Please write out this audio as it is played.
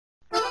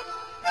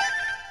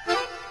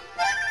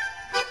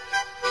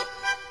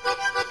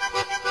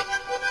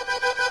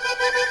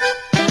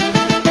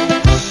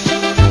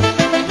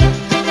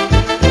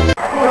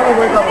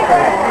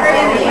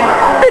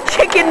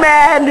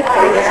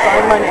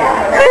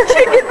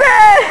Chicken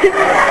Man!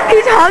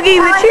 He's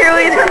hugging the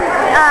cheerleader.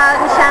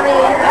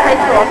 High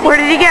School. Where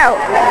did he go?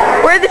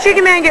 Where'd the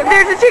Chicken Man go?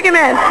 There's the Chicken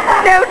Man!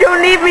 No,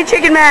 don't leave me,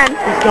 Chicken Man!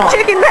 He's gone.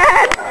 Chicken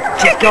Man!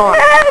 He's gone.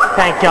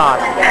 Thank God.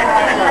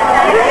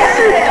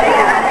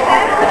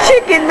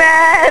 Chicken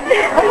Man!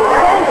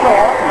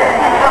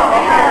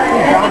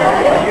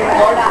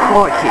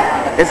 Crikey,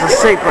 it's a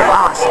secret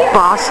ass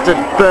bastard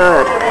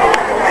bird.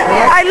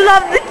 I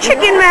love the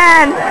Chicken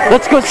Man!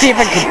 Let's go see if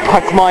I can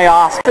puck my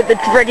ass. For the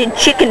dreaded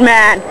Chicken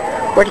Man!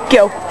 Where'd he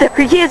go? There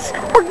he is!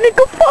 We're gonna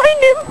go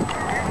find him!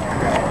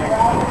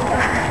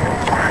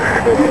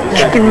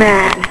 Chicken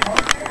Man.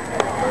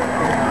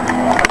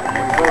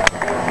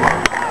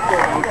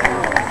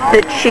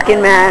 The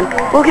Chicken Man.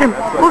 Look at him!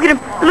 Look at him!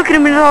 Look at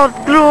him in all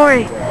his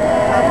glory!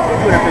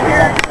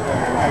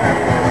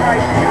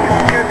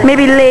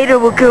 Maybe later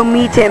we'll go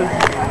meet him.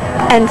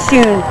 And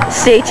soon,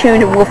 stay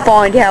tuned and we'll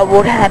find out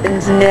what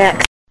happens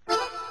next.